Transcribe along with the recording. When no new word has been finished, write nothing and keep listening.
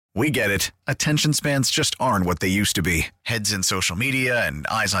We get it. Attention spans just aren't what they used to be. Heads in social media and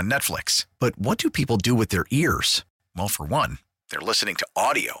eyes on Netflix. But what do people do with their ears? Well, for one, they're listening to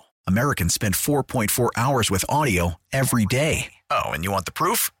audio. Americans spend 4.4 hours with audio every day. Oh, and you want the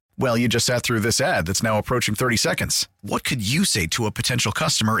proof? Well, you just sat through this ad that's now approaching 30 seconds. What could you say to a potential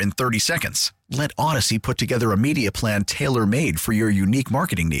customer in 30 seconds? Let Odyssey put together a media plan tailor-made for your unique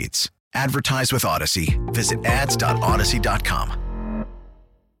marketing needs. Advertise with Odyssey. Visit ads.odyssey.com.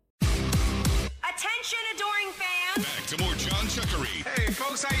 Attention, adoring fans. Back to more John Chuckery. Hey,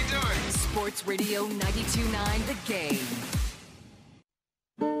 folks, how you doing? Sports Radio 92.9 The Game.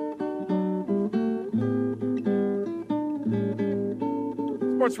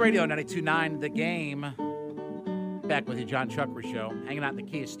 Sports Radio 92.9 The Game. Back with you, John Chuckery Show. Hanging out in the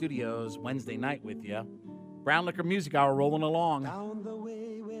Kia Studios Wednesday night with you. Brown Liquor Music Hour rolling along.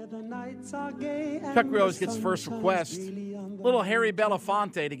 Chuckery always gets first request. Little Harry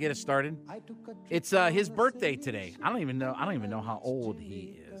Belafonte to get us started. It's his birthday today. I don't even know how old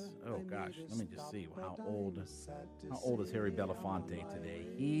he is. Oh gosh, let me just see how old is Harry Belafonte today.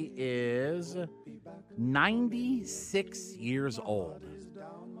 He is 96 years old.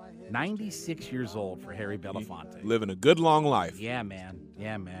 96 years old for Harry Belafonte. Living a good long life. Yeah, man.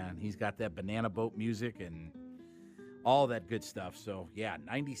 He's got that banana boat music and all that good stuff. So, yeah,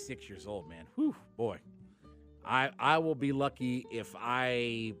 96 years old, man. Whew, boy. I will be lucky if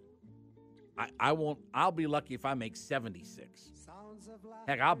I'll be lucky if I make 76.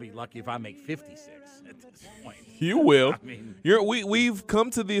 Heck, I'll be lucky if I make 56 at this point. You will. I mean, we've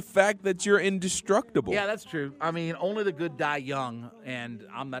come to the fact that you're indestructible. Yeah, that's true. I mean, only the good die young, and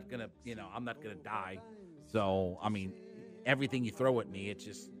I'm not gonna die. So, I mean, everything you throw at me, it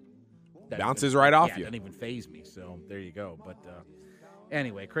just bounces right off you. It doesn't even faze me. So there you go. But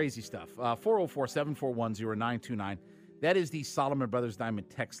anyway, crazy stuff. 404-741-0929. That is the Solomon Brothers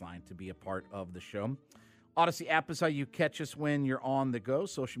Diamond text line to be a part of the show. Odyssey app is how you catch us when you're on the go.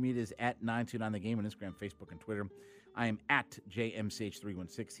 Social media is at 929 The Game on Instagram, Facebook, and Twitter. I am at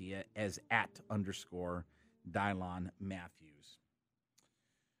JMCH316. He is at _ Dylon Matthews.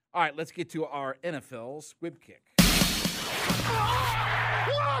 All right, let's get to our NFL Squib Kick.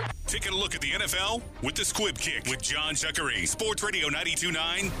 Taking a look at the NFL with the Squib Kick with John Chuckery. Sports Radio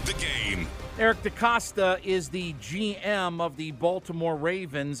 92.9 The Game. Eric DeCosta is the GM of the Baltimore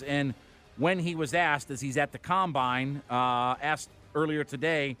Ravens, and when he was asked, as he's at the Combine, asked earlier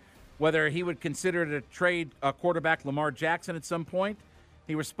today whether he would consider to trade quarterback Lamar Jackson at some point,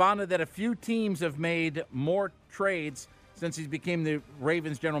 he responded that a few teams have made more trades since he became the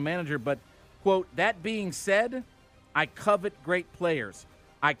Ravens general manager, but, quote, that being said, I covet great players.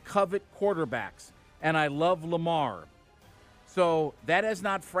 I covet quarterbacks, and I love Lamar. So that has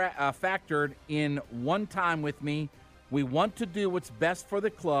not factored in one time with me. We want to do what's best for the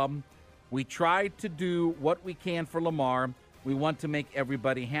club. We try to do what we can for Lamar. We want to make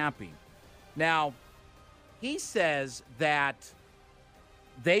everybody happy. Now, he says that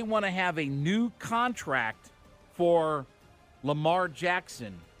they want to have a new contract for Lamar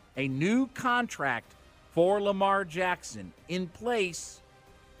Jackson, a new contract for Lamar Jackson in place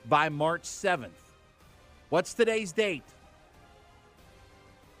by March 7th. What's today's date?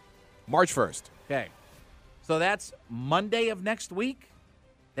 March 1st. Okay. So that's Monday of next week?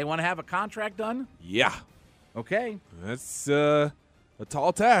 They want to have a contract done? Yeah. Okay. That's a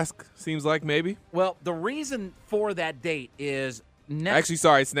tall task, seems like maybe. Well, the reason for that date is next. Actually,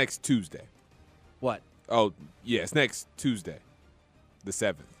 sorry, it's next Tuesday. What? Oh, yeah, it's next Tuesday, the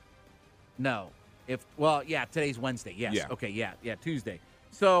 7th. No. Today's Wednesday. Yes. Yeah. Okay, yeah, Tuesday.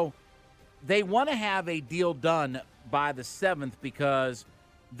 So they want to have a deal done by the 7th because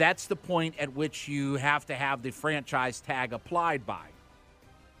that's the point at which you have to have the franchise tag applied by.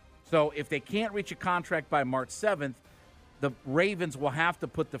 So if they can't reach a contract by March 7th, the Ravens will have to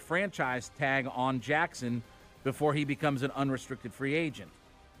put the franchise tag on Jackson before he becomes an unrestricted free agent.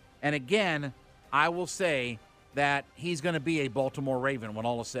 And again, I will say that he's going to be a Baltimore Raven when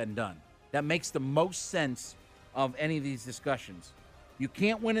all is said and done. That makes the most sense of any of these discussions. You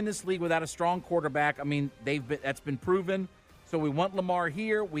can't win in this league without a strong quarterback. I mean, that's been proven. So we want Lamar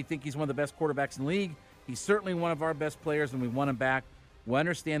here. We think he's one of the best quarterbacks in the league. He's certainly one of our best players, and we want him back. We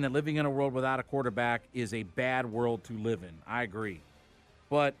understand that living in a world without a quarterback is a bad world to live in. I agree.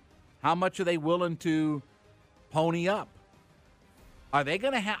 But how much are they willing to pony up? Are they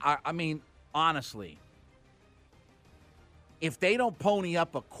going to have – I mean, honestly, if they don't pony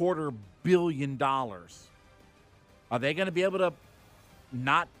up $250 million, are they going to be able to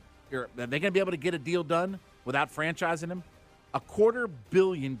are they going to be able to get a deal done without franchising him? $250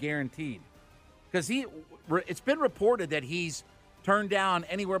 million guaranteed. Because it's been reported that he's turned down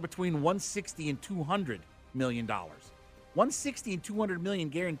anywhere between $160 and $200 million. $160 and $200 million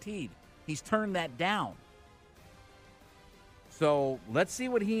guaranteed. He's turned that down. So let's see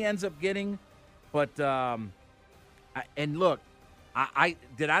what he ends up getting. But and look, I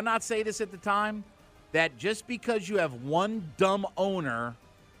did I not say this at the time that just because you have one dumb owner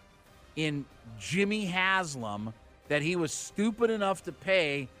in Jimmy Haslam that he was stupid enough to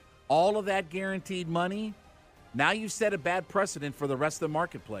pay all of that guaranteed money, now you set a bad precedent for the rest of the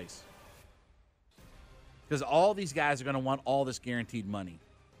marketplace. Because all these guys are going to want all this guaranteed money.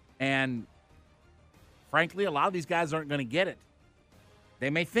 And frankly, a lot of these guys aren't going to get it. They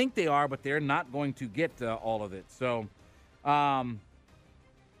may think they are, but they're not going to get all of it. So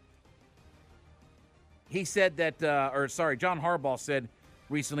he said that, John Harbaugh said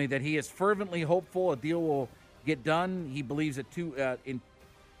recently that he is fervently hopeful a deal will get done. He believes that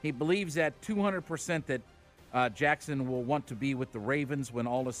 200% that Jackson will want to be with the Ravens when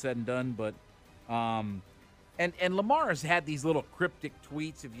all is said and done. But and Lamar has had these little cryptic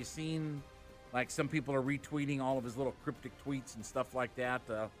tweets. Have you seen? Like, some people are retweeting all of his little cryptic tweets and stuff like that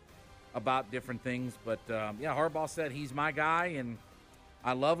about different things. But, Harbaugh said he's my guy, and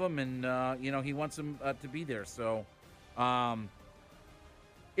I love him, and, he wants him to be there. So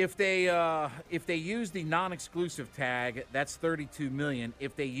if they use the non-exclusive tag, that's $32 million.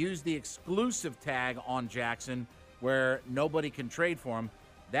 If they use the exclusive tag on Jackson where nobody can trade for him,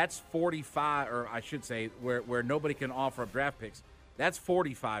 that's 45, or I should say where nobody can offer up draft picks, that's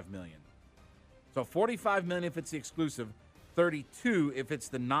 $45 million. So $45 million if it's the exclusive, $32 if it's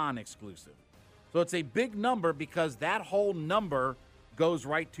the non-exclusive. So it's a big number because that whole number goes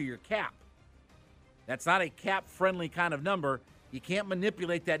right to your cap. That's not a cap-friendly kind of number. You can't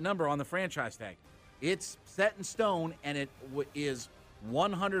manipulate that number on the franchise tag. It's set in stone, and it is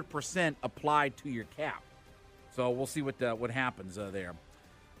 100% applied to your cap. So we'll see what happens there.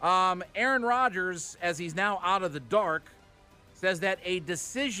 Aaron Rodgers, as he's now out of the dark, says that a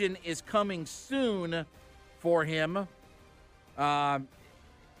decision is coming soon for him.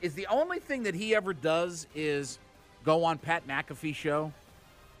 Is the only thing that he ever does is go on Pat McAfee's show.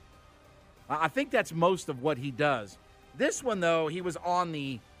 I think that's most of what he does. This one, though, he was on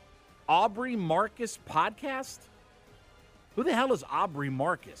the Aubrey Marcus podcast. Who the hell is Aubrey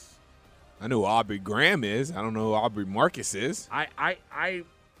Marcus? I know who Aubrey Graham is. I don't know who Aubrey Marcus is. I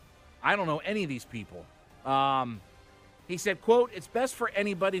don't know any of these people. He said, quote, "It's best for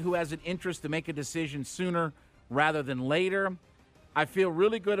anybody who has an interest to make a decision sooner rather than later. I feel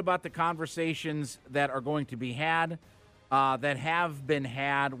really good about the conversations that are going to be had, that have been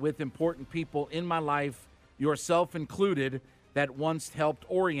had with important people in my life, yourself included, that once helped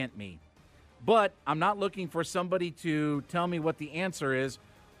orient me. But I'm not looking for somebody to tell me what the answer is.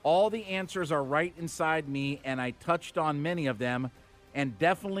 All the answers are right inside me, and I touched on many of them, and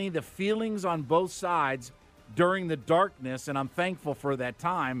definitely the feelings on both sides during the darkness, and I'm thankful for that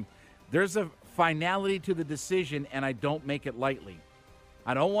time. There's a finality to the decision, and I don't make it lightly.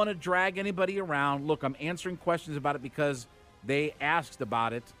 I don't want to drag anybody around. Look, I'm answering questions about it because they asked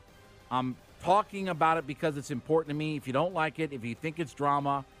about it. I'm talking about it because it's important to me. If you don't like it, if you think it's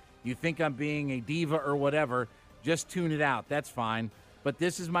drama, you think I'm being a diva or whatever, just tune it out. That's fine. But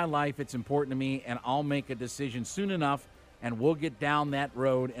this is my life. It's important to me, and I'll make a decision soon enough, and we'll get down that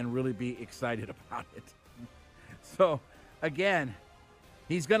road and really be excited about it." So, again,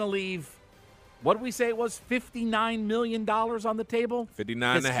 he's going to leave, what did we say it was, $59 million on the table?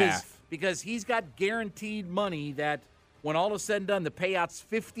 59 and a half. Because he's got guaranteed money that when all is said and done, the payout's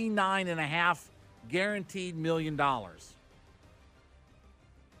 $59.5 guaranteed $1 million.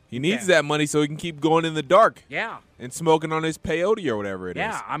 He needs that money so he can keep going in the dark. Yeah. And smoking on his peyote or whatever it is.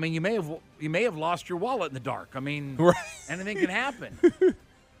 Yeah, I mean, you may have lost your wallet in the dark. I mean, anything can happen.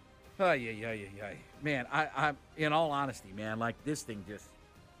 Oh, yeah. Man, I in all honesty, man, like this thing just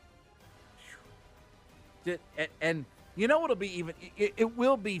and you know what'll be even it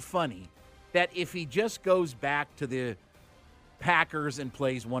will be funny that if he just goes back to the Packers and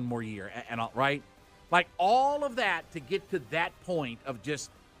plays one more year and right? Like all of that to get to that point of just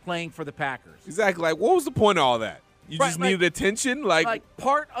playing for the Packers. Exactly. Like what was the point of all that? You just needed attention? Like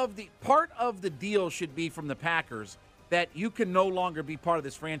part of the deal should be from the Packers that you can no longer be part of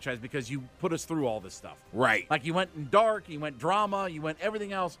this franchise because you put us through all this stuff. Right. Like you went in dark, you went drama, you went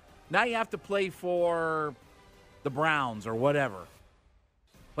everything else. Now you have to play for the Browns or whatever.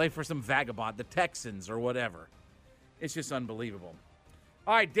 Play for some vagabond, the Texans or whatever. It's just unbelievable.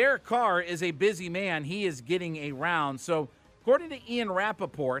 All right, Derek Carr is a busy man. He is getting a round. So according to Ian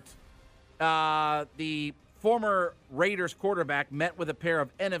Rappaport, the former Raiders quarterback met with a pair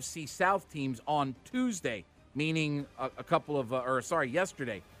of NFC South teams on Tuesday. meaning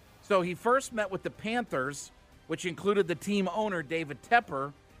yesterday. So he first met with the Panthers, which included the team owner, David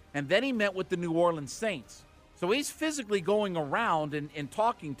Tepper, and then he met with the New Orleans Saints. So he's physically going around and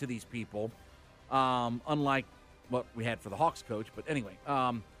talking to these people, unlike what we had for the Hawks coach. But anyway,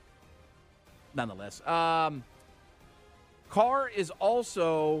 nonetheless. Carr is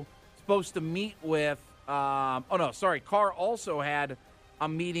also supposed to meet with Carr also had a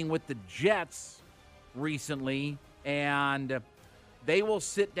meeting with the Jets recently, and they will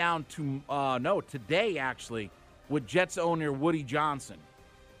sit down today, actually, with Jets owner Woody Johnson.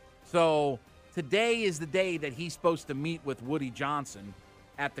 So today is the day that he's supposed to meet with Woody Johnson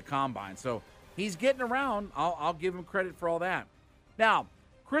at the Combine. So he's getting around. I'll give him credit for all that. Now,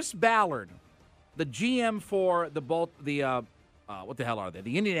 Chris Ballard, the GM for what the hell are they?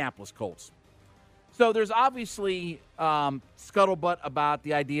 The Indianapolis Colts. So there's obviously scuttlebutt about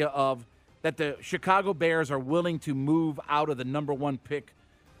the idea of that the Chicago Bears are willing to move out of the number 1 pick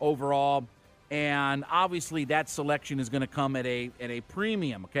overall, and obviously that selection is going to come at a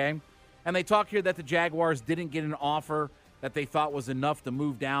premium, okay? And they talk here that the Jaguars didn't get an offer that they thought was enough to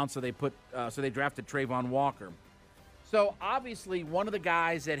move down, so they drafted Trayvon Walker. So obviously one of the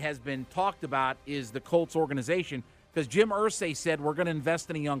guys that has been talked about is the Colts organization, because Jim Irsay said we're going to invest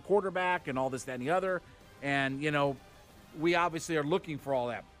in a young quarterback and all this, that, and the other. And, we obviously are looking for all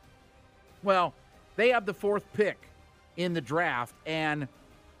that. Well, they have the 4th pick in the draft, and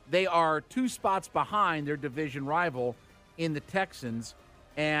they are 2 spots behind their division rival in the Texans.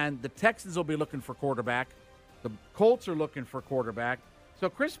 And the Texans will be looking for quarterback. The Colts are looking for quarterback. So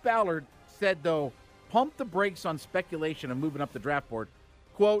Chris Ballard said, though, pump the brakes on speculation and moving up the draft board.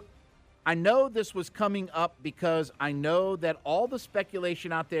 Quote, I know this was coming up because I know that all the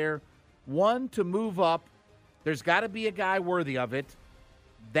speculation out there, one, to move up, there's got to be a guy worthy of it.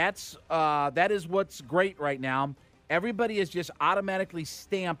 That is what's great right now. Everybody is just automatically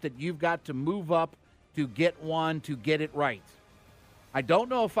stamped that you've got to move up to get one, to get it right. I don't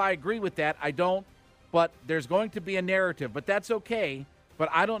know if I agree with that. I don't, but there's going to be a narrative, but that's okay. But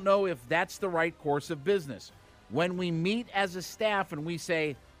I don't know if that's the right course of business. When we meet as a staff and we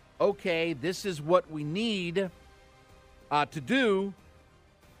say, okay, this is what we need to do.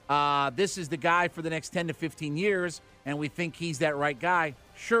 This is the guy for the next 10 to 15 years, and we think he's that right guy.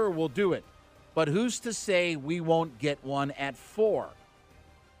 Sure, we'll do it. But who's to say we won't get one at 4?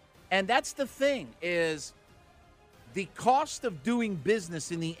 And that's the thing, is the cost of doing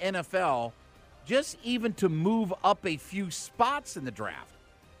business in the NFL, just even to move up a few spots in the draft.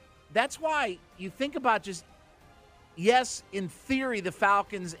 That's why you think about just, yes, in theory, the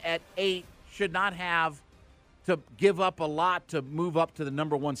Falcons at 8 should not have to give up a lot to move up to the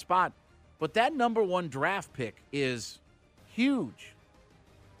number 1 spot. But that number 1 draft pick is huge.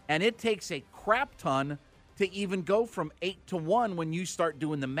 And it takes a crap ton to even go from 8 to 1 when you start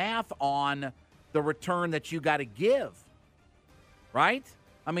doing the math on the return that you got to give. Right?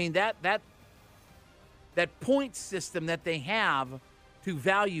 I mean, that point system that they have to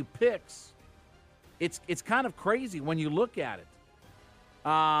value picks, it's kind of crazy when you look at it.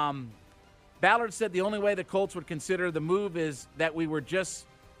 Ballard said the only way the Colts would consider the move is that we were just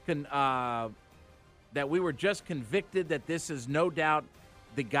convicted that this is no doubt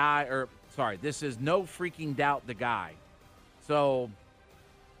the guy, this is no freaking doubt the guy. So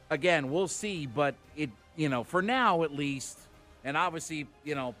again, we'll see, but it, for now at least, and obviously,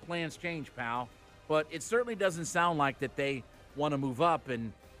 plans change, pal, but it certainly doesn't sound like that they want to move up.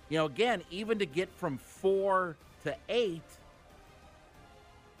 And, again, even to get from 4 to 8,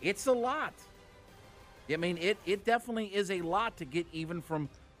 it's a lot. I mean, it definitely is a lot to get even from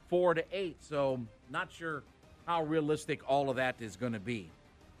 4 to 8. So not sure how realistic all of that is going to be.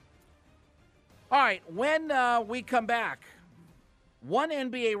 All right, when we come back, one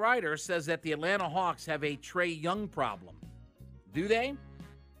NBA writer says that the Atlanta Hawks have a Trae Young problem. Do they?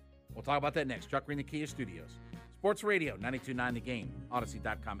 We'll talk about that next. Chuck Green, the Kia Studios. Sports Radio, 92.9 The Game,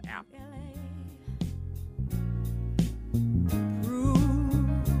 Odyssey.com app.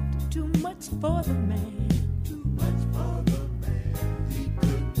 Proved too much for the man. Too much for the man. He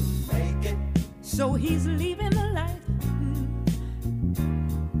couldn't make it. So he's leaving the life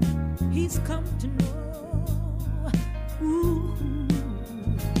he's come to know. Ooh.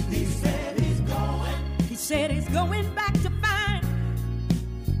 He said he's going back to find.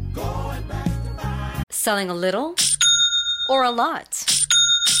 Going back to find. Selling a little or a lot?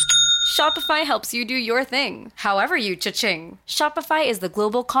 Shopify helps you do your thing, however you cha-ching. Shopify is the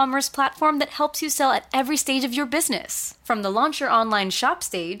global commerce platform that helps you sell at every stage of your business. From the launch your online shop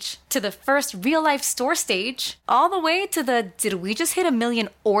stage, to the first real-life store stage, all the way to the did we just hit 1 million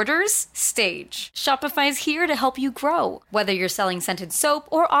orders stage. Shopify's here to help you grow. Whether you're selling scented soap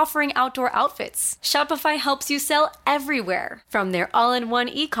or offering outdoor outfits, Shopify helps you sell everywhere. From their all-in-one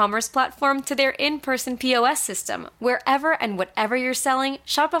e-commerce platform to their in-person POS system, wherever and whatever you're selling,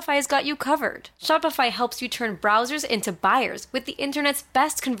 Shopify's got you covered. Shopify helps you turn browsers into buyers with the internet's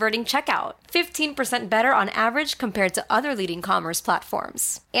best converting checkout. 15% better on average compared to other leading commerce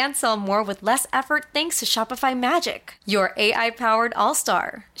platforms. And sell more with less effort thanks to Shopify Magic, your AI-powered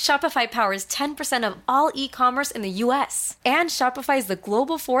all-star. Shopify powers 10% of all e-commerce in the U.S. And Shopify is the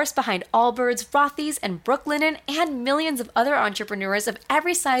global force behind Allbirds, Rothy's, and Brooklinen, and millions of other entrepreneurs of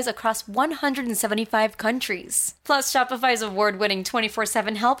every size across 175 countries. Plus, Shopify's award-winning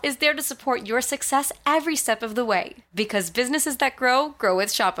 24/7 help is there to support your success every step of the way. Because businesses that grow, grow with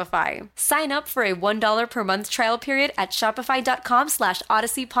Shopify. Sign up for a $1 per month trial period at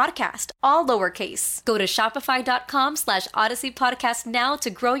shopify.com/Odyssey Podcast, all lowercase. Go to shopify.com/Odyssey Podcast now to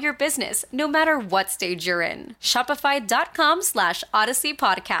grow your business, no matter what stage you're in. Shopify.com/Odyssey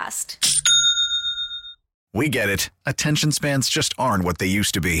Podcast. We get it. Attention spans just aren't what they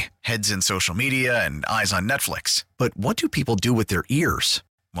used to be. Heads in social media and eyes on Netflix. But what do people do with their ears?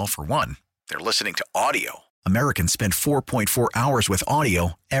 Well, for one, they're listening to audio. Americans spend 4.4 hours with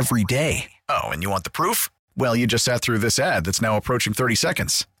audio every day. Oh, and you want the proof? Well, you just sat through this ad that's now approaching 30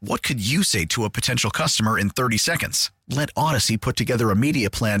 seconds. What could you say to a potential customer in 30 seconds? Let Odyssey put together a media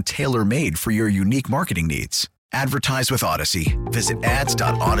plan tailor-made for your unique marketing needs. Advertise with Odyssey. Visit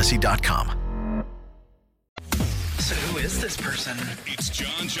ads.odyssey.com. So who is this person? It's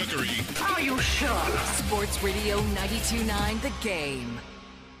John Chuckery. Are you sure? Sports Radio 92.9 The Game.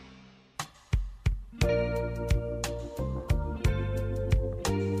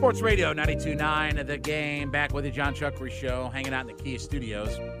 Sports Radio 92.9 The Game. Back with the John Chuckery Show, hanging out in the Kia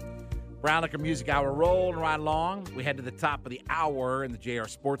Studios. Brown Liquor Music Hour rolling right along. We head to the top of the hour in the JR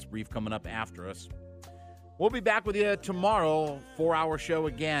Sports Brief coming up after us. We'll be back with you tomorrow, 4-hour show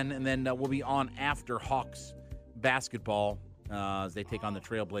again, and then we'll be on after Hawks basketball as they take on the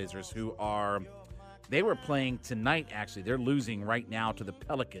Trailblazers, they were playing tonight, actually. They're losing right now to the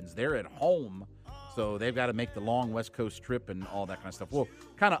Pelicans. They're at home, so they've got to make the long West Coast trip and all that kind of stuff. We'll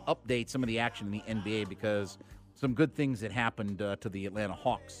kind of update some of the action in the NBA because some good things that happened to the Atlanta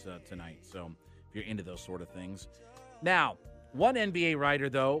Hawks tonight, so if you're into those sort of things. Now, one NBA writer,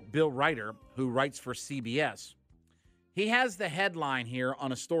 though, Bill Ryder, who writes for CBS, he has the headline here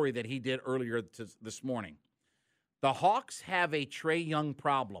on a story that he did earlier this morning. The Hawks have a Trae Young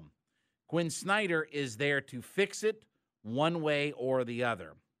problem. Quinn Snyder is there to fix it one way or the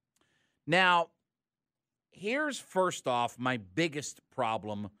other. Now, here's first off my biggest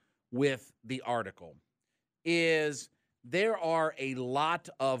problem with the article is there are a lot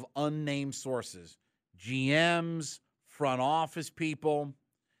of unnamed sources, GMs, front office people,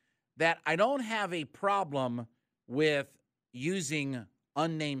 that I don't have a problem with using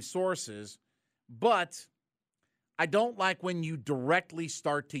unnamed sources, but I don't like when you directly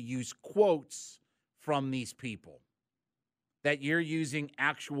start to use quotes from these people, that you're using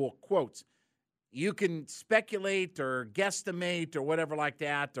actual quotes. You can speculate or guesstimate or whatever like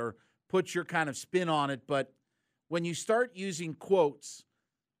that or put your kind of spin on it, but when you start using quotes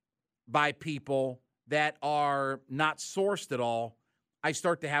by people that are not sourced at all, I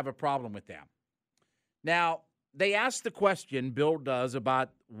start to have a problem with that. Now, they asked the question, Bill does,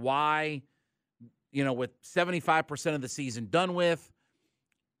 about why, with 75% of the season done with,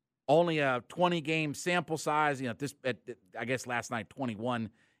 only a 20-game sample size, I guess last night,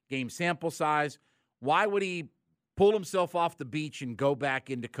 21-game sample size, why would he pull himself off the beach and go back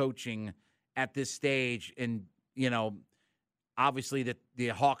into coaching at this stage? And, obviously that the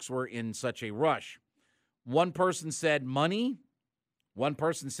Hawks were in such a rush. One person said money. One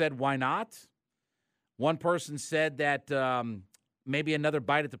person said why not. One person said that maybe another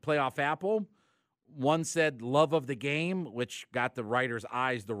bite at the playoff apple. One said love of the game, which got the writer's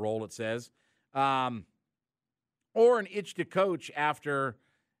eyes to roll, it says. Or an itch to coach after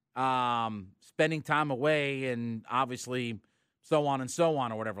spending time away and obviously so on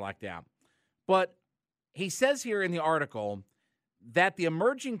or whatever like that. But he says here in the article that the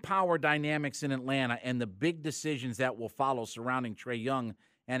emerging power dynamics in Atlanta and the big decisions that will follow surrounding Trae Young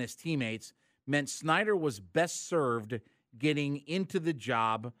and his teammates meant Snyder was best served getting into the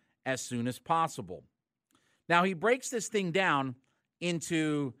job as soon as possible. Now, he breaks this thing down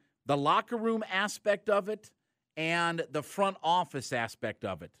into the locker room aspect of it and the front office aspect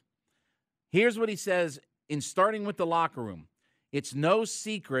of it. Here's what he says in starting with the locker room. It's no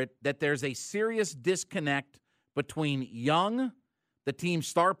secret that there's a serious disconnect between Young, the team's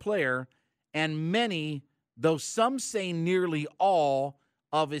star player, and many, though some say nearly all,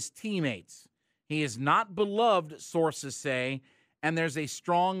 of his teammates. He is not beloved, sources say, and there's a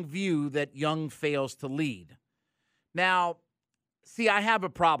strong view that Young fails to lead. Now, see, I have a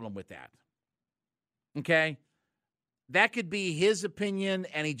problem with that. Okay? That could be his opinion,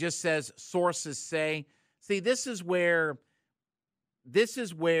 and he just says sources say. See, this is where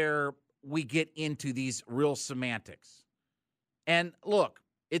we get into these real semantics. And look,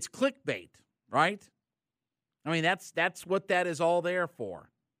 it's clickbait, right? I mean, that's what that is all there for.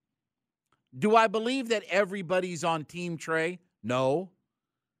 Do I believe that everybody's on Team Trae? No.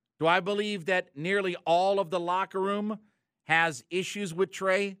 Do I believe that nearly all of the locker room has issues with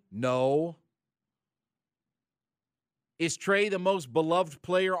Trae? No. Is Trae the most beloved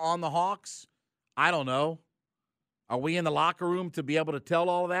player on the Hawks? I don't know. Are we in the locker room to be able to tell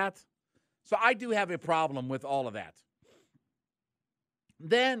all of that? So I do have a problem with all of that.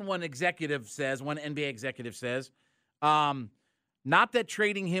 Then one NBA executive says, not that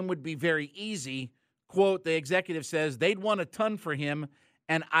trading him would be very easy. Quote, the executive says, they'd want a ton for him,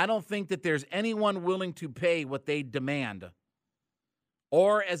 and I don't think that there's anyone willing to pay what they demand.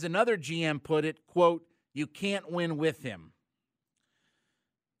 Or as another GM put it, quote, you can't win with him.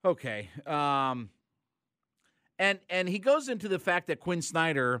 Okay. And he goes into the fact that Quinn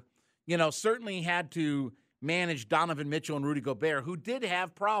Snyder, certainly had to manage Donovan Mitchell and Rudy Gobert, who did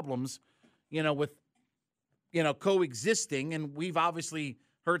have problems, with, coexisting. And we've obviously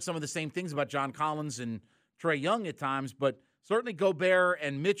heard some of the same things about John Collins and Trae Young at times, but certainly Gobert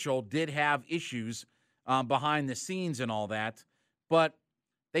and Mitchell did have issues behind the scenes and all that. But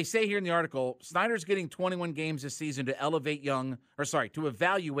they say here in the article, Snyder's getting 21 games this season to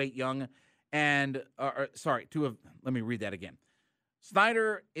evaluate Young, and let me read that again.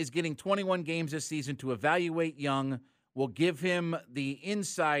 Snyder is getting 21 games this season to evaluate Young, will give him the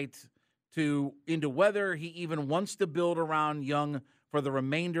insight into whether he even wants to build around Young for the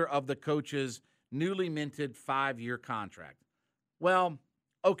remainder of the coach's newly minted 5-year contract. Well,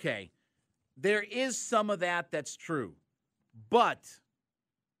 okay, there is some of that's true, but,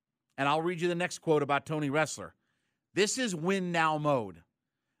 and I'll read you the next quote about Tony Ressler, this is win now mode.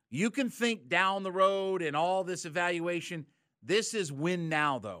 You can think down the road and all this evaluation. This is win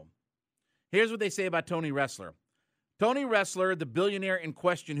now, though. Here's what they say about Tony Ressler. Tony Ressler, the billionaire in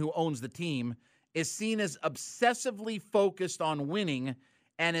question who owns the team, is seen as obsessively focused on winning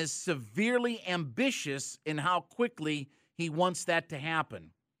and is severely ambitious in how quickly he wants that to happen.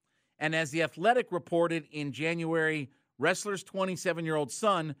 And as The Athletic reported in January, Ressler's 27-year-old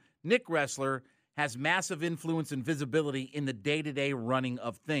son, Nick Ressler, has massive influence and visibility in the day-to-day running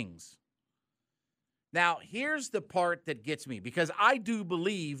of things. Now, here's the part that gets me, because I do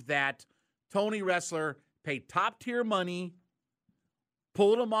believe that Tony Ressler paid top-tier money,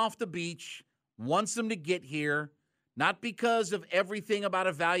 pulled him off the beach, wants him to get here, not because of everything about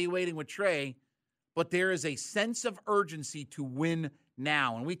evaluating with Trae, but there is a sense of urgency to win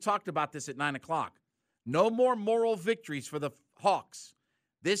now. And we talked about this at 9 o'clock. No more moral victories for the Hawks.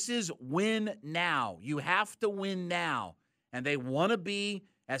 This is win now. You have to win now. And they want to be,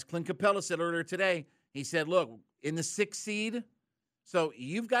 as Clint Capella said earlier today, he said, look, in the 6th seed, so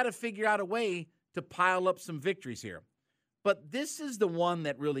you've got to figure out a way to pile up some victories here. But this is the one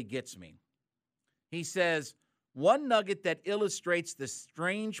that really gets me. He says, one nugget that illustrates the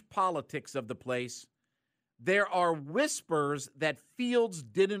strange politics of the place, there are whispers that Fields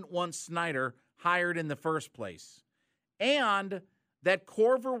didn't want Snyder hired in the first place, and that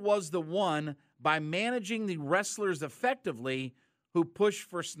Korver was the one, by managing the wrestlers effectively, who pushed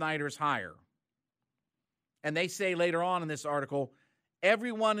for Snyder's hire. And they say later on in this article,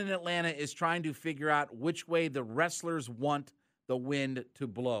 everyone in Atlanta is trying to figure out which way the wrestlers want the wind to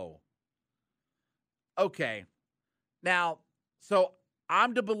blow. Okay. Now, so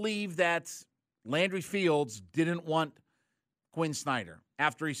I'm to believe that Landry Fields didn't want Quinn Snyder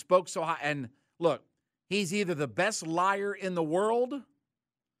after he spoke so high. And look, he's either the best liar in the world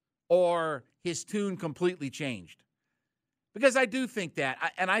or his tune completely changed. Because I do think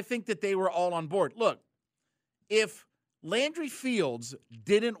that, and I think that they were all on board. Look, if Landry Fields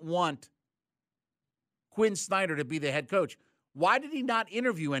didn't want Quinn Snyder to be the head coach, why did he not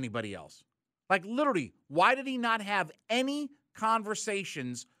interview anybody else? Like, literally, why did he not have any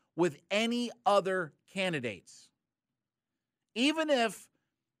conversations with any other candidates? Even if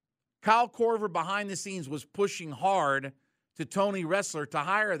Kyle Korver behind the scenes was pushing hard to Tony Ressler to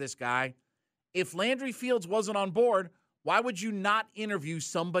hire this guy, if Landry Fields wasn't on board, Why would you not interview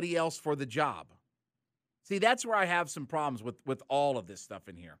somebody else for the job? See, that's where I have some problems with all of this stuff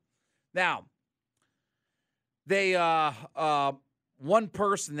in here. Now, they one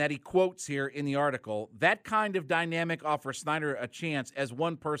person that he quotes here in the article, that kind of dynamic offers Snyder a chance, as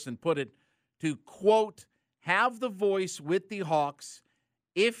one person put it, to, quote, have the voice with the Hawks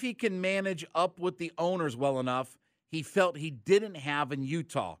if he can manage up with the owners well enough he felt he didn't have in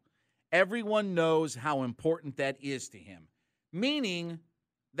Utah. Everyone knows how important that is to him, meaning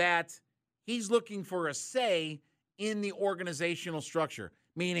that he's looking for a say in the organizational structure,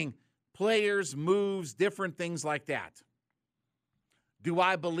 meaning players, moves, different things like that. Do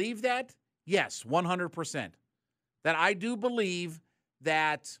I believe that? Yes, 100%. That I do believe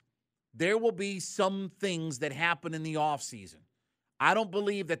that there will be some things that happen in the offseason. I don't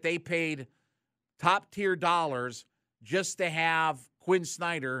believe that they paid top-tier dollars just to have Quinn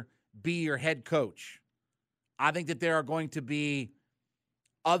Snyder be your head coach. I think that there are going to be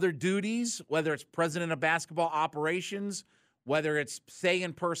other duties, whether it's president of basketball operations, whether it's say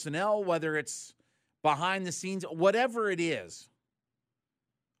in personnel, whether it's behind the scenes, whatever it is.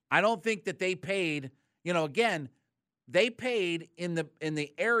 I don't think that they paid, again, they paid in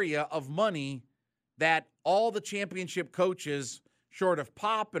the area of money that all the championship coaches, short of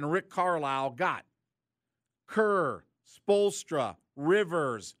Pop and Rick Carlisle, got. Kerr, Spoelstra,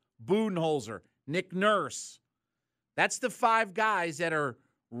 Rivers, Budenholzer, Nick Nurse. That's the 5 guys that are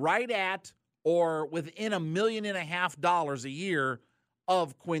right at or within $1.5 million a year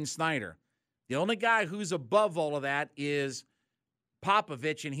of Quinn Snyder. The only guy who's above all of that is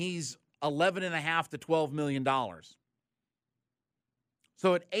Popovich, and he's $11.5 to $12 million.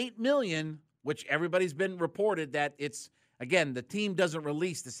 So at $8 million, which everybody's been reported that it's, again, the team doesn't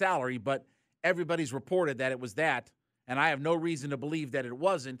release the salary, but everybody's reported that it was that, and I have no reason to believe that it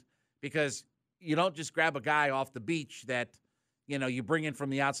wasn't, because you don't just grab a guy off the beach that, you bring in from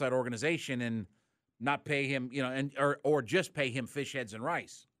the outside organization and not pay him, or just pay him fish heads and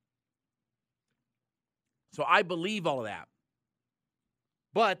rice. So I believe all of that.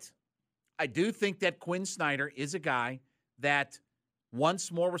 But I do think that Quinn Snyder is a guy that wants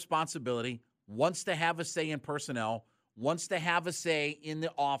more responsibility, wants to have a say in personnel, wants to have a say in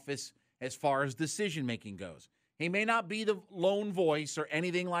the office as far as decision-making goes. He may not be the lone voice or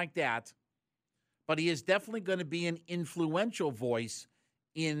anything like that, but he is definitely going to be an influential voice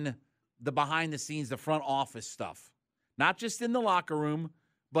in the behind-the-scenes, the front office stuff. Not just in the locker room,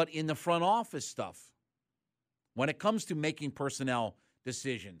 but in the front office stuff. When it comes to making personnel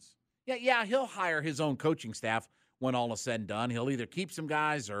decisions. Yeah, he'll hire his own coaching staff when all is said and done. He'll either keep some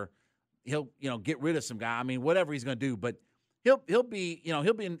guys or he'll get rid of some guys. I mean, whatever he's going to do, but he'll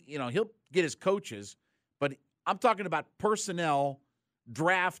get his coaches, but I'm talking about personnel,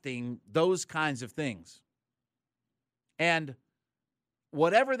 drafting, those kinds of things. And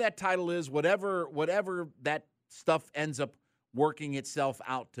whatever that title is, whatever that stuff ends up working itself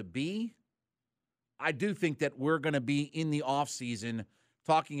out to be, I do think that we're going to be in the offseason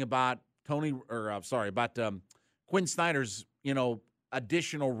talking about Quinn Snyder's,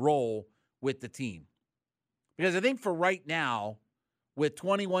 additional role with the team. Because I think for right now, with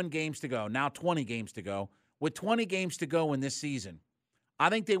 21 games to go, now 20 games to go, with 20 games to go in this season, I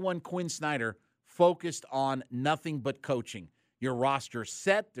think they want Quinn Snyder focused on nothing but coaching. Your roster's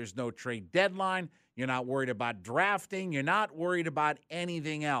set. There's no trade deadline. You're not worried about drafting. You're not worried about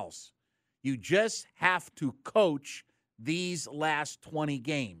anything else. You just have to coach these last 20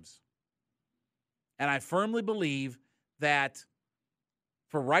 games. And I firmly believe that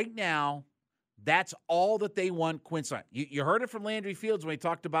for right now, that's all that they want Quinn Snyder. You heard it from Landry Fields when he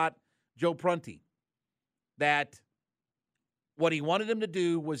talked about Joe Prunty, that what he wanted him to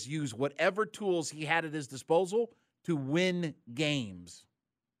do was use whatever tools he had at his disposal to win games.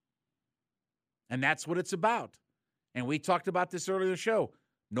 And that's what it's about. And we talked about this earlier in the show.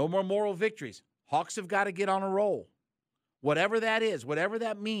 No more moral victories. Hawks have got to get on a roll. Whatever that is, whatever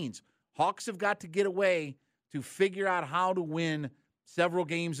that means, Hawks have got to get away to figure out how to win several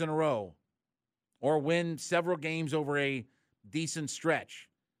games in a row or win several games over a decent stretch.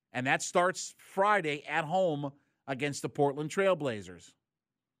 And that starts Friday at home against the Portland Trail Blazers.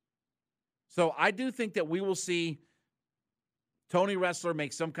 So I do think that we will see Tony Ressler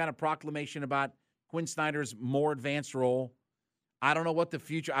make some kind of proclamation about Quinn Snyder's more advanced role. I don't know what the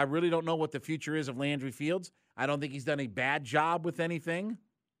future, I really don't know what the future is of Landry Fields. I don't think he's done a bad job with anything.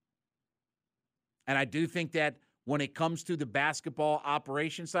 And I do think that when it comes to the basketball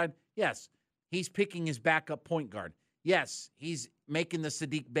operation side, yes, he's picking his backup point guard. Yes, he's making the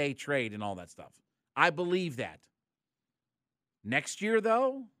Sadiq Bey trade and all that stuff. I believe that. Next year,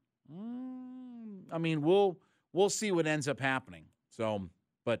 though, we'll we'll see what ends up happening. So,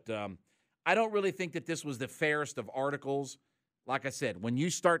 but I don't really think that this was the fairest of articles. Like I said, when you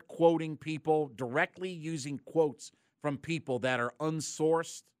start quoting people, directly using quotes from people that are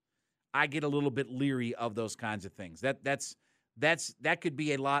unsourced, I get a little bit leery of those kinds of things. That could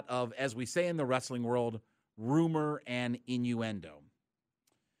be a lot of, as we say in the wrestling world, rumor and innuendo.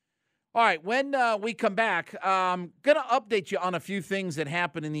 All right, when we come back, I'm going to update you on a few things that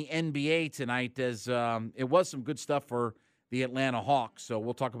happened in the NBA tonight, as it was some good stuff for the Atlanta Hawks. So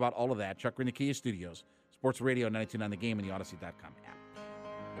we'll talk about all of that. Chuck Green, the Kia Studios, Sports Radio 92.9 The Game, and the Odyssey.com app.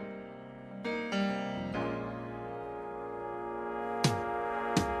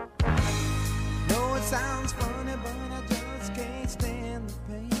 No, it sounds funny, but I just can't stand the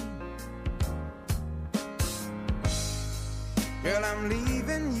pain. Girl, I'm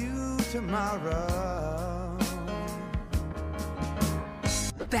leaving you tomorrow.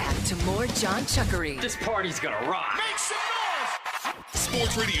 Back to more John Chuckery. This party's gonna rock. Make some noise!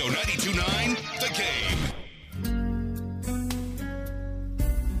 Sports Radio 92.9 The Game.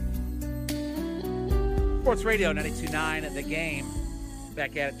 Sports Radio 92.9 The Game.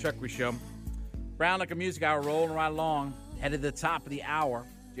 Back at it, Chuckery Show. Brown like a music hour rolling right along. Headed to the top of the hour.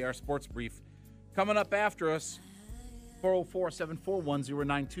 JR Sports Brief. Coming up after us,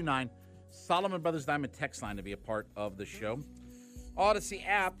 404-741-0929. Solomon Brothers Diamond text line to be a part of the show. Odyssey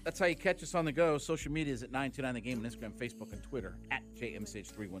app, that's how you catch us on the go. Social media is at 929 The Game on Instagram, Facebook, and Twitter. At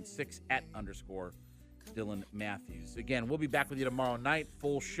JMCH316, at _ Dylan Matthews. Again, we'll be back with you tomorrow night.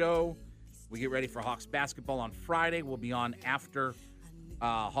 Full show. We get ready for Hawks basketball on Friday. We'll be on after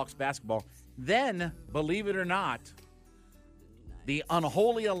Hawks basketball. Then, believe it or not, the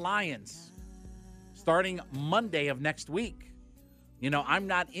Unholy Alliance starting Monday of next week. You know, I'm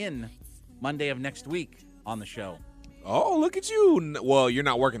not in Monday of next week on the show. Oh, look at you. Well, you're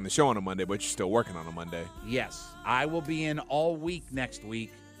not working the show on a Monday, but you're still working on a Monday. Yes, I will be in all week next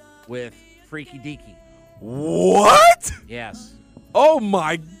week with Freaky Deaky. What? Yes. Oh,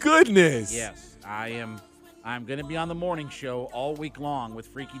 my goodness. Yes, I am. I'm going to be on the morning show all week long with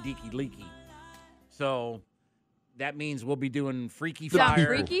Freaky Deaky Leaky. So that means we'll be doing Freaky John Fire.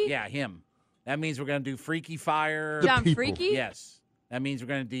 Freaky? Yeah, him. That means we're going to do Freaky Fire. John Freaky? Yes. That means we're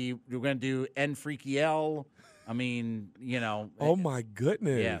going to do N Freaky L. I mean, you know. Oh, my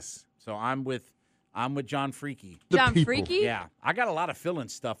goodness. Yes. So I'm with John Freaky. John Freaky? Yeah. I got a lot of fill-in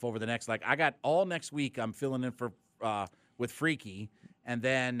stuff over the next, I got all next week I'm filling in for with Freaky. And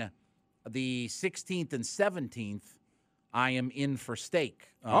then the 16th and 17th, I am in for Steak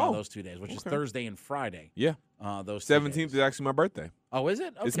those 2 days, which is Thursday and Friday. Yeah. Those 17th is actually my birthday. Oh, is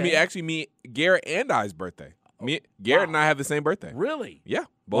it? Okay. It's me, Garrett and I's birthday. Garrett and I have the same birthday. Really? Yeah.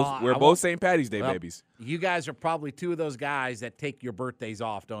 We're both St. Patty's Day babies. You guys are probably two of those guys that take your birthdays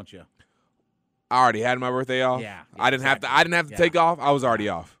off, don't you? I already had my birthday off. Yeah. I didn't have to take off. I was already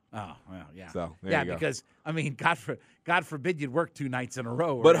off. Oh, well, yeah. So there you go. Because I mean, God forbid you'd work 2 nights in a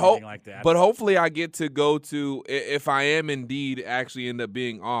row or but anything like that. But hopefully I get to go to, if I am indeed actually end up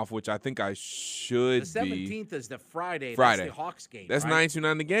being off, which I think I should the be. 17th is the Friday. Friday. That's the Hawks game. That's right?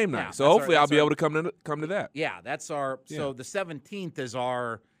 929 The Game night. Yeah, so hopefully I'll be able to come to that. Yeah, that's our. Yeah. So the 17th is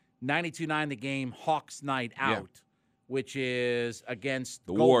our 92.9 The Game Hawks night out, which is against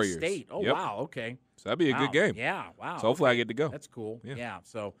the Golden Warriors. State. Oh, Yep. wow. Okay. So that'd be a good game. Yeah. Wow. So hopefully I get to go. That's cool. Yeah. Yeah.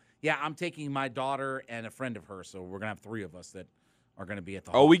 So yeah, I'm taking my daughter and a friend of hers. So we're gonna have 3 of us that are gonna be at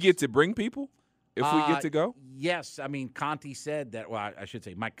the. Oh, we Hawks. get to bring people if we get to go. Yes, I mean Conti said that. Well, I should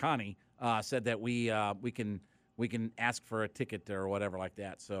say Mike Conti said that we can ask for a ticket or whatever like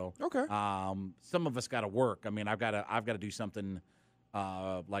that. So Okay. some of us got to work. I mean, I've got to do something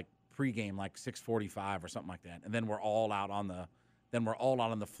like pregame, like 6:45 or something like that, and then we're all out on the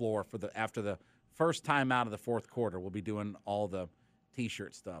floor for after the first time out of the fourth quarter. We'll be doing all the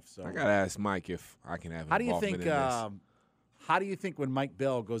T-shirt stuff. So I gotta ask Mike if I can have how do you involvement think? in this. How do you think when Mike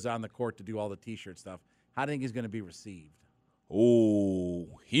Bell goes on the court to do all the T-shirt stuff? How do you think he's going to be received? Oh,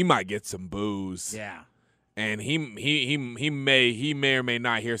 he might get some boos. Yeah, and he may or may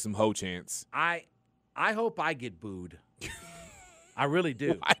not hear some ho chants. I hope I get booed. I really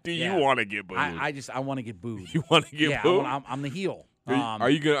do. Why do you want to get booed? I want to get booed. You want to get booed? I'm the heel. Are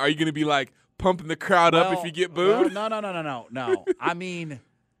you gonna be like pumping the crowd up if you get booed? No. I mean,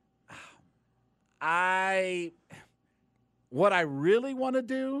 what I really want to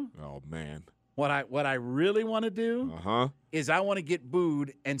do. Oh man. What I really want to do is I want to get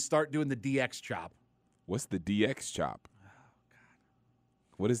booed and start doing the DX chop. What's the DX chop? Oh God.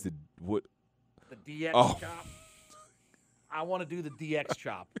 What is the DX chop. I want to do the DX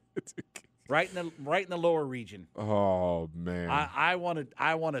chop. right in the lower region. Oh man. I want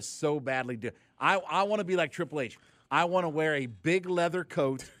to so badly do. I want to be like Triple H. I want to wear a big leather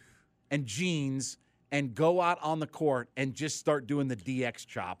coat and jeans and go out on the court and just start doing the DX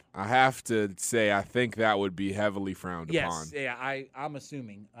chop. I have to say, I think that would be heavily frowned upon. Yes, yeah, I'm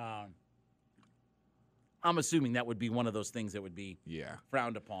assuming. I'm assuming that would be one of those things that would be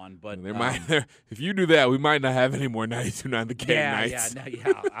frowned upon. But there might, if you do that, we might not have any more 92.9 The Game nights.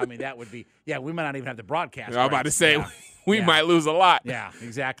 Yeah. I mean, that would be. Yeah, we might not even have the broadcast. I'm about to say we might lose a lot. Yeah,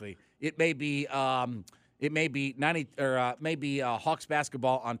 exactly. It may be. It may be 90 or maybe Hawks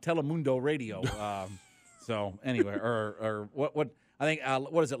basketball on Telemundo Radio. So anyway, or what I think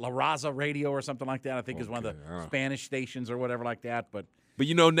what is it, La Raza Radio or something like that? I think is one of the Spanish stations or whatever like that. But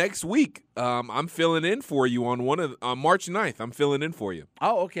next week I'm filling in for you on March 9th. I'm filling in for you.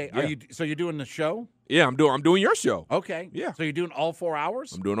 Oh, okay. Yeah. So you're doing the show? Yeah, I'm doing your show. Okay. Yeah. So you're doing all 4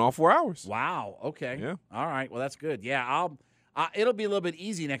 hours? I'm doing all 4 hours. Wow. Okay. Yeah. All right. Well, that's good. Yeah. It'll be a little bit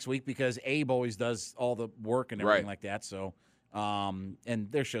easy next week because Abe always does all the work and everything like that. So, and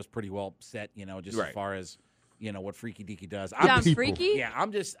their show's pretty well set, just as far as, what Freaky Deaky does. I'm Freaky? Yeah.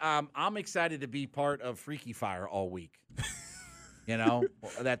 I'm excited to be part of Freaky Fire all week.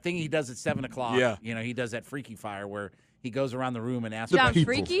 That thing he does at 7:00. Yeah. He does that Freaky Fire where he goes around the room and asks John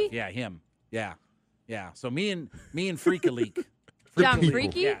Freaky? Yeah, him. Yeah. Yeah. So me and Freak-a-Leak. John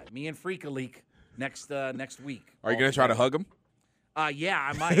Freaky? Yeah, me and Freak-a-Leak next week. Are you going to try to hug him? Yeah,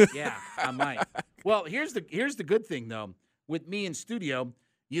 I might. Yeah, I might. Well, here's the good thing though. With me in studio,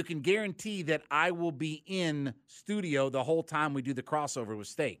 you can guarantee that I will be in studio the whole time we do the crossover with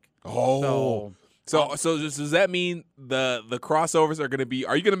Steak. Oh. So does that mean the crossovers are going to be?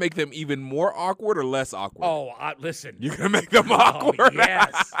 Are you going to make them even more awkward or less awkward? Oh, listen. You're going to make them awkward. Oh,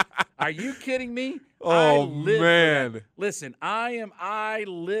 yes. Are you kidding me? Oh, I live man. for that. Listen, I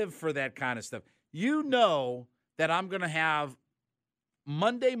live for that kind of stuff. You know that I'm going to have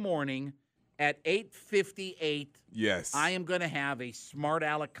Monday morning at 8:58. Yes. I am going to have a smart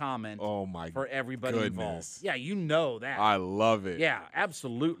aleck comment for everybody involved. Yeah, you know that. I love it. Yeah,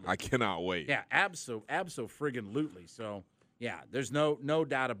 absolutely. I cannot wait. Yeah, abso-friggin-lutely. So, yeah, there's no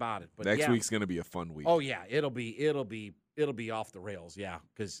doubt about it. But next week's going to be a fun week. Oh yeah, it'll be off the rails. Yeah,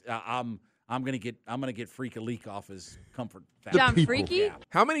 because I'm gonna get Freak-a-Leak off his comfort factor. John Freaky? Yeah.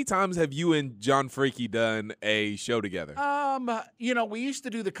 How many times have you and John Freaky done a show together? We used to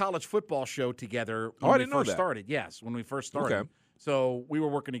do the college football show together I when we didn't know first that. started. Yes, when we first started. Okay. So we were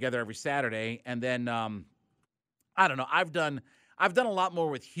working together every Saturday, and then I don't know. I've done a lot more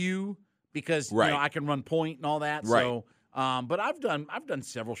with Hugh because I can run point and all that. Right. So. But I've done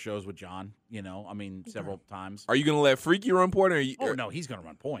several shows with John. Several times. Are you going to let Freaky run point? Oh no, he's going to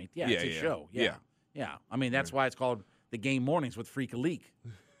run point. Yeah, it's his show. Yeah. I mean, that's why it's called the Game Mornings with Freak-a-Leak.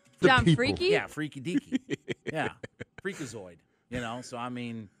 John Freaky? Yeah, Freaky Deaky. Yeah, Freakazoid. So I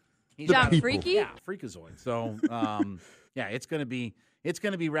mean, he's John got Freaky? Yeah, Freakazoid. So it's gonna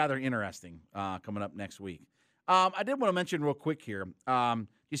be rather interesting coming up next week. I did want to mention real quick here.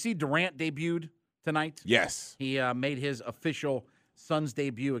 You see, Durant debuted tonight. Yes. He made his official Suns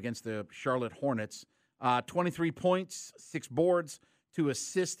debut against the Charlotte Hornets. 23 points, 6 boards, 2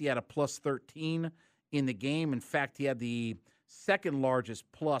 assists. He had a plus 13 in the game. In fact, he had the second largest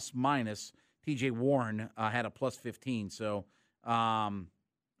plus-minus. T.J. Warren had a plus 15. So it's going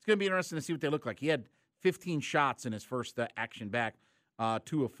to be interesting to see what they look like. He had 15 shots in his first action back,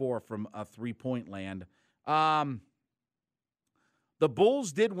 2 of 4 from a three-point land. The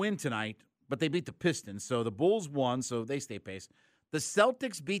Bulls did win tonight, but they beat the Pistons. So the Bulls won, so they stay pace. The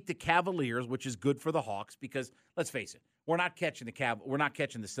Celtics beat the Cavaliers, which is good for the Hawks because, let's face it, we're not catching the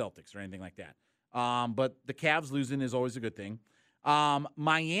Celtics or anything like that. But the Cavs losing is always a good thing.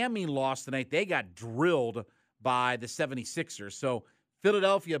 Miami lost tonight. They got drilled by the 76ers. So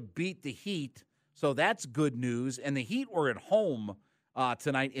Philadelphia beat the Heat, so that's good news. And the Heat were at home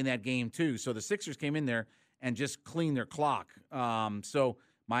tonight in that game too. So the Sixers came in there and just cleaned their clock. So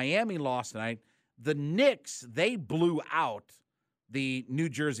Miami lost tonight. The Knicks, they blew out the New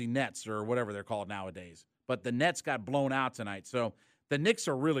Jersey Nets or whatever they're called nowadays. But the Nets got blown out tonight. So the Knicks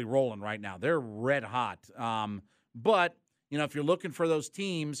are really rolling right now. They're red hot. But, if you're looking for those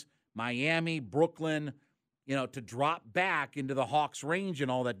teams, Miami, Brooklyn, to drop back into the Hawks range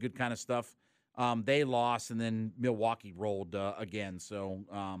and all that good kind of stuff, they lost, and then Milwaukee rolled again. So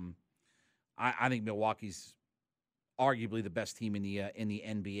I think Milwaukee's arguably the best team in the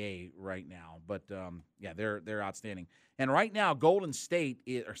NBA right now. But they're outstanding. And right now,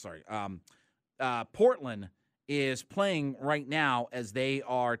 Portland is playing right now as they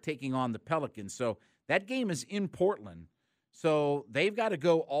are taking on the Pelicans. So that game is in Portland. So they've got to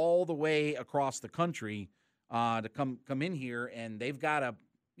go all the way across the country to come in here, and they've got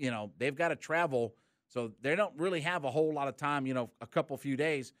to travel. So they don't really have a whole lot of time, a few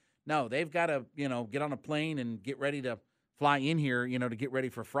days. No, they've got to, get on a plane and get ready to fly in here, to get ready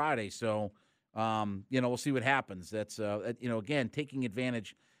for Friday. So, we'll see what happens. That's, again, taking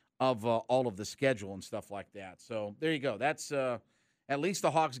advantage of all of the schedule and stuff like that. So there you go. That's at least the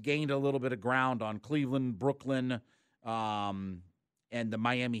Hawks gained a little bit of ground on Cleveland, Brooklyn, and the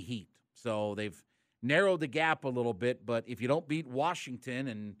Miami Heat. So they've narrowed the gap a little bit. But if you don't beat Washington,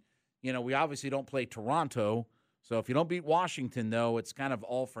 and, we obviously don't play Toronto. So if you don't beat Washington, though, it's kind of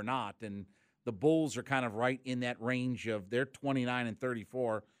all for naught. And the Bulls are kind of right in that range of they're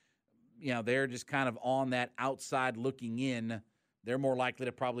 29-34. They're just kind of on that outside looking in. They're more likely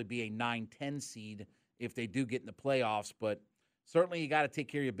to probably be a 9-10 seed if they do get in the playoffs. But certainly you got to take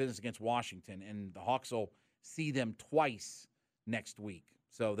care of your business against Washington. And the Hawks will see them twice next week.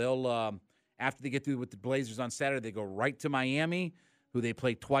 So they'll, after they get through with the Blazers on Saturday, they go right to Miami, who they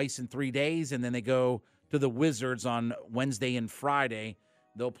play twice in 3 days. And then they go to the Wizards on Wednesday and Friday.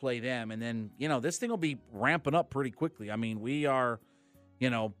 They'll play them. And then, this thing will be ramping up pretty quickly. I mean, we are,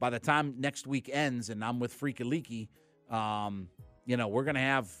 by the time next week ends and I'm with Freaky Leaky, we're going to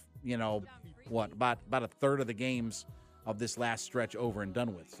have, about a third of the games of this last stretch over and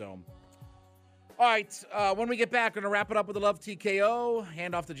done with. So, all right, when we get back, we're going to wrap it up with the Love TKO,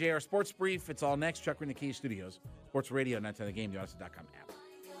 hand off the JR Sports Brief. It's all next. Chuck in the Key Studios, Sports Radio, 910 The Game, the Odyssey.com app.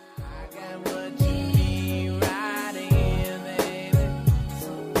 I got what you need right in, baby.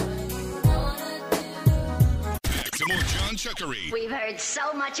 Some more John Chuckery. We've heard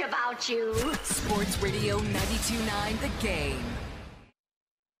so much about you. Sports Radio 92.9 The Game.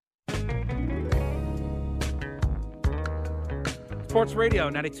 Sports Radio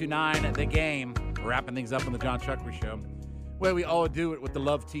 92.9 The Game. Wrapping things up on the John Chuckery Show. Well, we all do it with the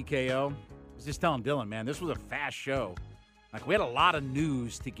Love TKO. I was just telling Dylan, man, this was a fast show. Like, we had a lot of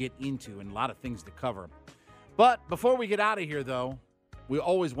news to get into and a lot of things to cover. But before we get out of here, though, we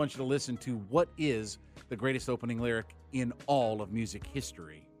always want you to listen to what is the greatest opening lyric in all of music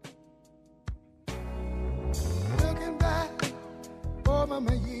history. Looking back over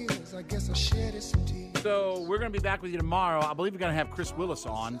my years, I guess I shed some tears. So we're going to be back with you tomorrow. I believe we're going to have Chris Willis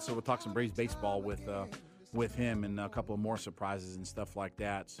on, so we'll talk some Braves baseball with him and a couple of more surprises and stuff like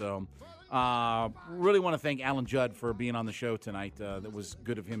that. So really want to thank Alan Judd for being on the show tonight. That was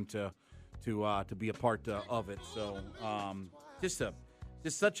good of him to be a part of it. So just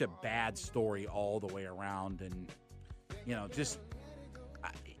such a bad story all the way around, and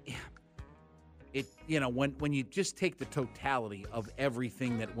when you just take the totality of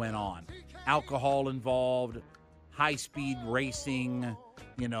everything that went on, alcohol involved, high-speed racing,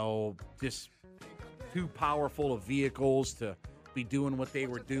 just too powerful of vehicles to be doing what they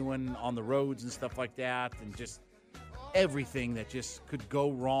were doing on the roads and stuff like that, and just everything that just could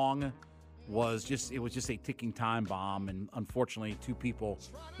go wrong was just a ticking time bomb. And unfortunately 2 people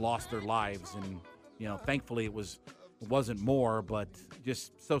lost their lives, and thankfully it wasn't more, but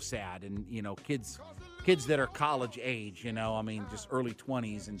just so sad. And kids that are college age, just early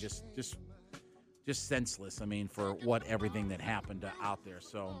 20s, and just senseless, for everything that happened out there.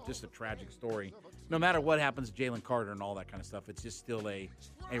 So just a tragic story. No matter what happens to Jalen Carter and all that kind of stuff, it's just still a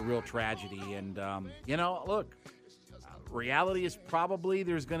real tragedy. And, look, reality is probably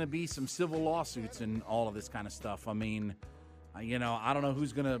there's going to be some civil lawsuits and all of this kind of stuff. I don't know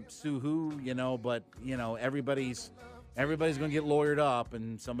who's going to sue who, but, everybody's going to get lawyered up,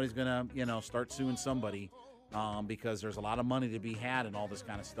 and somebody's going to, start suing somebody because there's a lot of money to be had and all this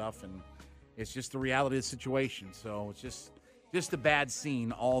kind of stuff. And it's just the reality of the situation. So it's just a bad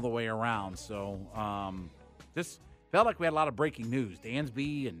scene all the way around. So just felt like we had a lot of breaking news.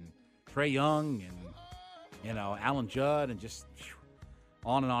 Dansby and Trae Young and, Alan Judd, and just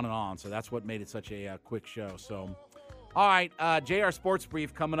on and on and on. So that's what made it such a quick show. So, all right, JR Sports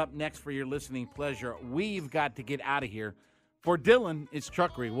Brief coming up next for your listening pleasure. We've got to get out of here. For Dylan, it's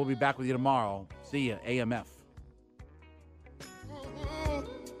Chuckery. We'll be back with you tomorrow. See ya, AMF.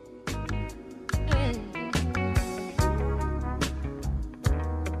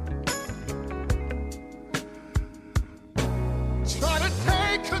 Try to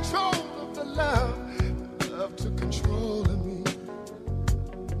take control of the love to control me.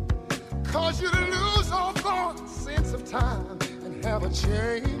 Cause you lose all thought, sense of time, and have a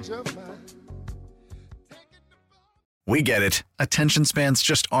change of mind. We get it. Attention spans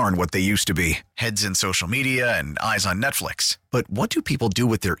just aren't what they used to be. Heads in social media and eyes on Netflix. But what do people do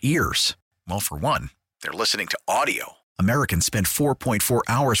with their ears? Well, for one, they're listening to audio. Americans spend 4.4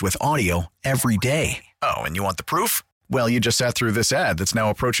 hours with audio every day. Oh, and you want the proof? Well, you just sat through this ad that's now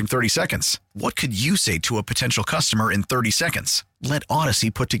approaching 30 seconds. What could you say to a potential customer in 30 seconds? Let Odyssey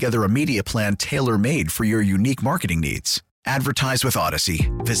put together a media plan tailor-made for your unique marketing needs. Advertise with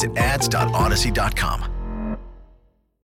Odyssey. Visit ads.odyssey.com.